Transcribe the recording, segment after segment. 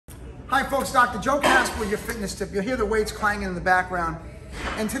Hi folks, Dr. Joe Kasper, your fitness tip. You'll hear the weights clanging in the background.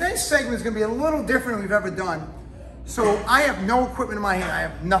 And today's segment is going to be a little different than we've ever done. So I have no equipment in my hand. I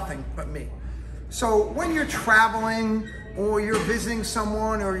have nothing but me. So when you're traveling or you're visiting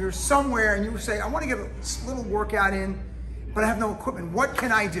someone or you're somewhere and you say, I want to get a little workout in, but I have no equipment, what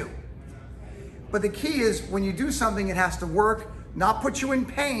can I do? But the key is when you do something, it has to work, not put you in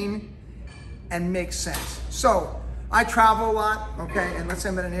pain, and make sense. So I travel a lot, okay, and let's say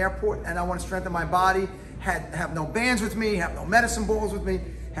I'm at an airport and I want to strengthen my body, have no bands with me, have no medicine balls with me,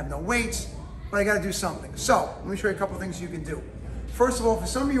 have no weights, but I got to do something. So let me show you a couple of things you can do. First of all, for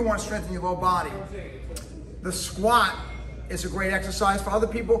some of you who want to strengthen your lower body, the squat is a great exercise. For other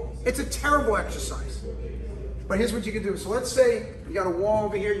people, it's a terrible exercise. But here's what you can do. So let's say you got a wall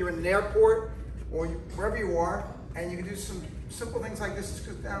over here, you're in an airport or wherever you are, and you can do some simple things like this. Just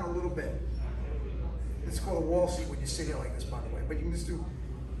go down a little bit. It's called a wall seat when you sit here like this, by the way. But you can just do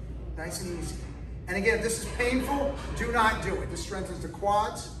nice and easy. And again, if this is painful, do not do it. This strengthens the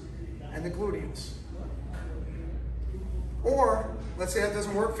quads and the gluteus. Or, let's say that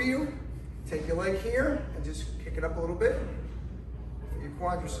doesn't work for you. Take your leg here and just kick it up a little bit for your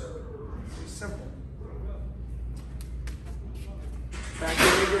quadricep. It's simple. Back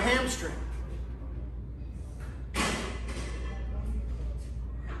into your hamstring.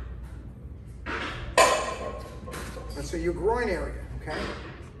 Let's say your groin area, okay?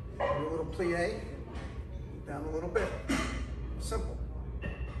 Do a little plie, down a little bit. Simple.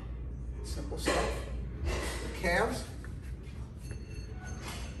 Simple stuff. The calves.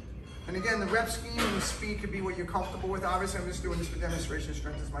 And again, the rep scheme and the speed could be what you're comfortable with. Obviously, I'm just doing this for demonstration,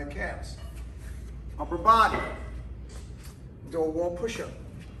 strengthens my calves. Upper body. Do a wall push-up.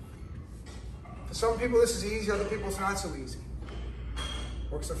 For some people, this is easy. Other people, it's not so easy.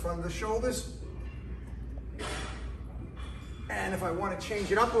 Works the front of the shoulders. And if I want to change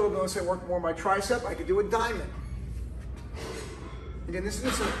it up a little bit, let's say work more my tricep, I could do a diamond. Again, this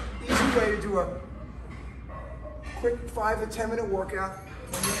is an easy way to do a quick 5 to 10 minute workout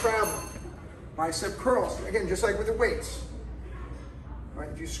when you travel. Bicep curls, again, just like with the weights. All right,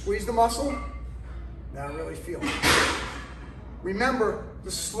 if you squeeze the muscle, now really feel it. Remember,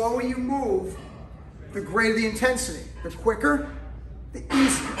 the slower you move, the greater the intensity. The quicker, the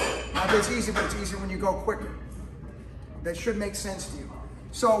easier. Not that it's easy, but it's easier when you go quicker. That should make sense to you.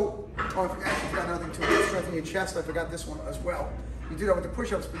 So, oh, I forgot another thing too. Strengthen your chest. I forgot this one as well. You do that with the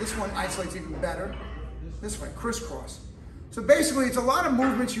push-ups, but this one isolates even better. This way, crisscross. So basically, it's a lot of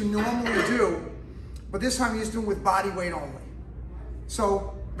movements you normally do, but this time you're just doing with body weight only.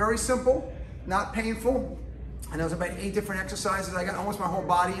 So, very simple, not painful. And there's about 8 different exercises. I got almost my whole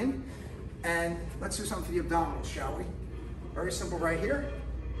body in. And let's do something for the abdominals, shall we? Very simple right here.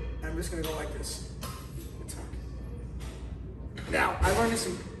 And I'm just gonna go like this. Now, I learned this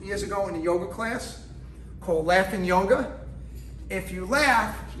years ago in a yoga class called laughing yoga. If you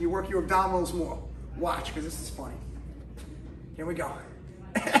laugh, you work your abdominals more. Watch, because this is funny. Here we go.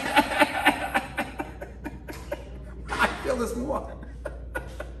 I feel this more.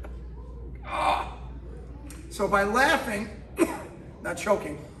 Oh. So by laughing, not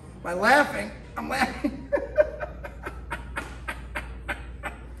choking, by laughing, I'm laughing.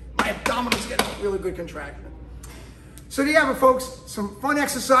 My abdominals get a really good contraction. So there you have it, folks. Some fun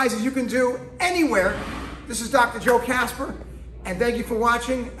exercises you can do anywhere. This is Dr. Joe Kasper, and thank you for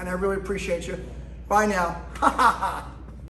watching, and I really appreciate you. Bye now. Ha ha ha.